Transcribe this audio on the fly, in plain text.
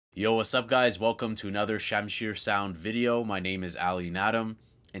Yo, what's up guys? Welcome to another Shamshir Sound video. My name is Ali Nadem,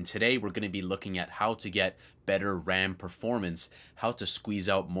 and today we're going to be looking at how to get better RAM performance, how to squeeze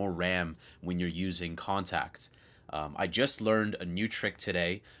out more RAM when you're using Kontakt. I just learned a new trick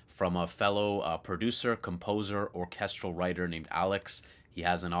today from a fellow producer, composer, orchestral writer named Alex. He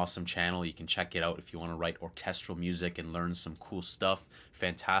has an awesome channel. You can check it out if you want to write orchestral music and learn some cool stuff.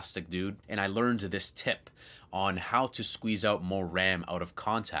 Fantastic dude. And I learned this tip on how to squeeze out more RAM out of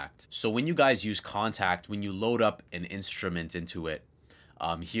Kontakt. So when you guys use Kontakt, when you load up an instrument into it,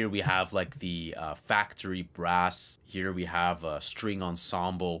 here we have like the factory brass. Here we have a string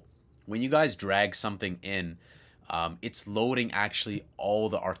ensemble. When you guys drag something in, it's loading actually all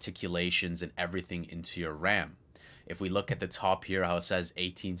the articulations and everything into your RAM. If we look at the top here, how it says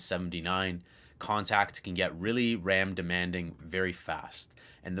 1879, Kontakt can get really RAM demanding very fast.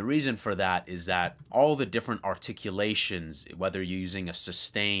 And the reason for that is that all the different articulations, whether you're using a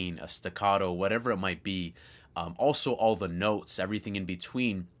sustain, a staccato, whatever it might be, also all the notes, everything in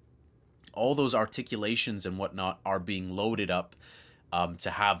between, all those articulations and whatnot are being loaded up to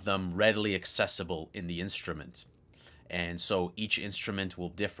have them readily accessible in the instrument. And so each instrument will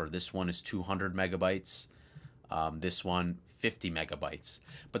differ. This one is 200 megabytes. This one 50 megabytes.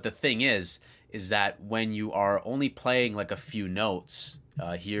 But the thing is that when you are only playing like a few notes,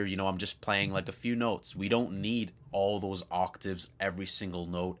 here, I'm just playing like a few notes. We don't need all those octaves, every single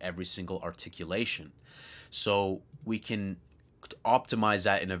note, every single articulation. So we can optimize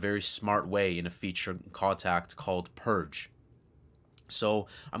that in a very smart way in a feature in Kontakt called Purge. So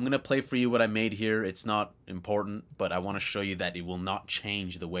I'm going to play for you what I made here. It's not important, but I want to show you that it will not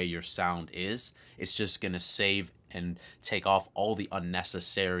change the way your sound is. It's just going to save and take off all the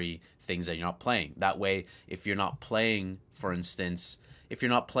unnecessary things that you're not playing. That way, if you're not playing, for instance, if you're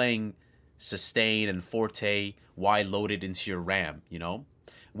not playing sustain and forte, why load it into your RAM,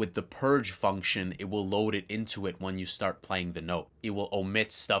 With the purge function, it will load it into it when you start playing the note. It will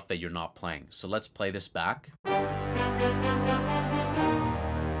omit stuff that you're not playing. So let's play this back.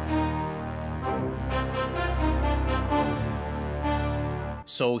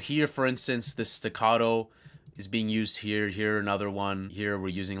 So here, for instance, the staccato is being used here. Here, another one. Here, we're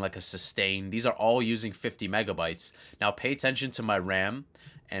using like a sustain. These are all using 50 megabytes. Now, pay attention to my RAM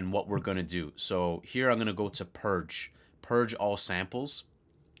and what we're going to do. So here, I'm going to go to Purge. Purge all samples.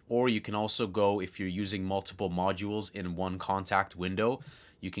 Or you can also go, if you're using multiple modules in one Kontakt window,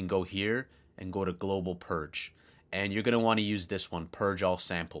 you can go here and go to Global Purge. And you're going to want to use this one, Purge all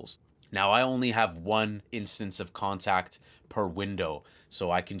samples. Now, I only have one instance of Kontakt per window, so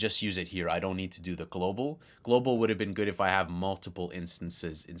I can just use it here. I don't need to do the global. Global would have been good if I have multiple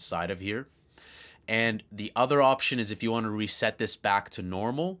instances inside of here. And the other option is if you want to reset this back to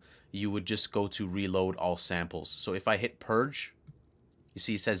normal, you would just go to reload all samples. So if I hit Purge, you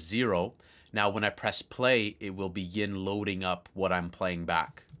see it says 0. Now when I press play, it will begin loading up what I'm playing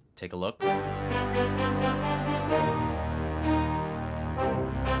back. Take a look.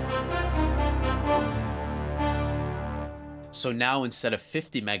 So now instead of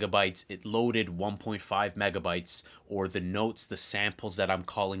 50 megabytes, it loaded 1.5 megabytes, or the notes, the samples that I'm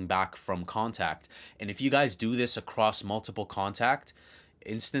calling back from Kontakt. And if you guys do this across multiple Kontakt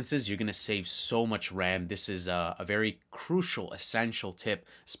instances, you're going to save so much RAM. This is a very crucial, essential tip,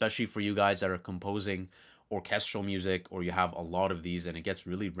 especially for you guys that are composing orchestral music, or you have a lot of these and it gets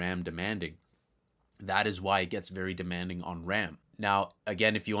really RAM demanding. That is why it gets very demanding on RAM. Now,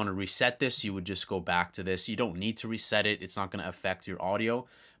 again, if you want to reset this, you would just go back to this. You don't need to reset it. It's not going to affect your audio.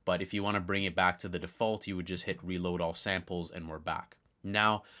 But if you want to bring it back to the default, you would just hit reload all samples and we're back.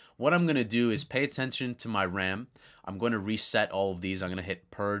 Now, what I'm going to do is pay attention to my RAM. I'm going to reset all of these. I'm going to hit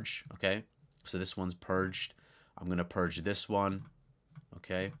Purge, okay? So this one's purged. I'm going to purge this one,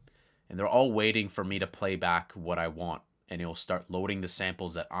 okay? And they're all waiting for me to play back what I want. And it will start loading the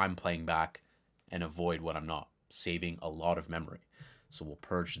samples that I'm playing back and avoid what I'm not, saving a lot of memory. So we'll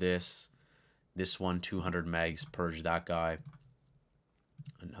purge this. This one, 200 megs, purge that guy.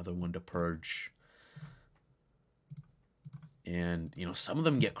 Another one to purge. And, some of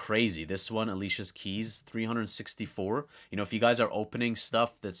them get crazy. This one, Alicia's Keys, 364. If you guys are opening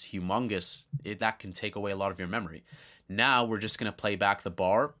stuff that's humongous, that can take away a lot of your memory. Now we're just going to play back the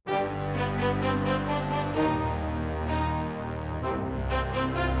bar.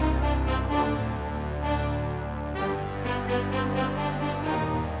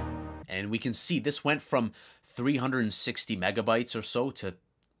 And we can see this went from 360 megabytes or so to,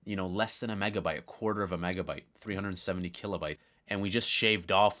 less than a megabyte, a quarter of a megabyte, 370 kilobytes. and we just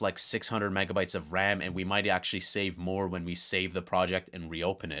shaved off like 600 megabytes of RAM, and we might actually save more when we save the project and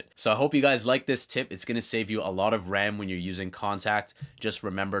reopen it. So I hope you guys like this tip. It's going to save you a lot of RAM when you're using Kontakt. Just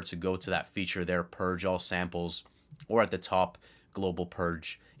remember to go to that feature there, Purge all samples, or at the top, Global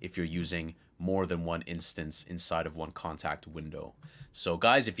Purge, if you're using more than one instance inside of one Kontakt window. So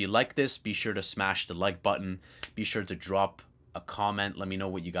guys, if you like this, be sure to smash the like button. Be sure to drop a comment. Let me know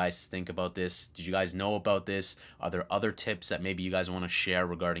what you guys think about this. Did you guys know about this? Are there other tips that maybe you guys want to share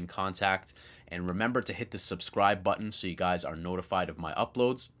regarding Kontakt? And remember to hit the subscribe button so you guys are notified of my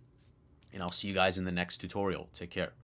uploads. And I'll see you guys in the next tutorial. Take care.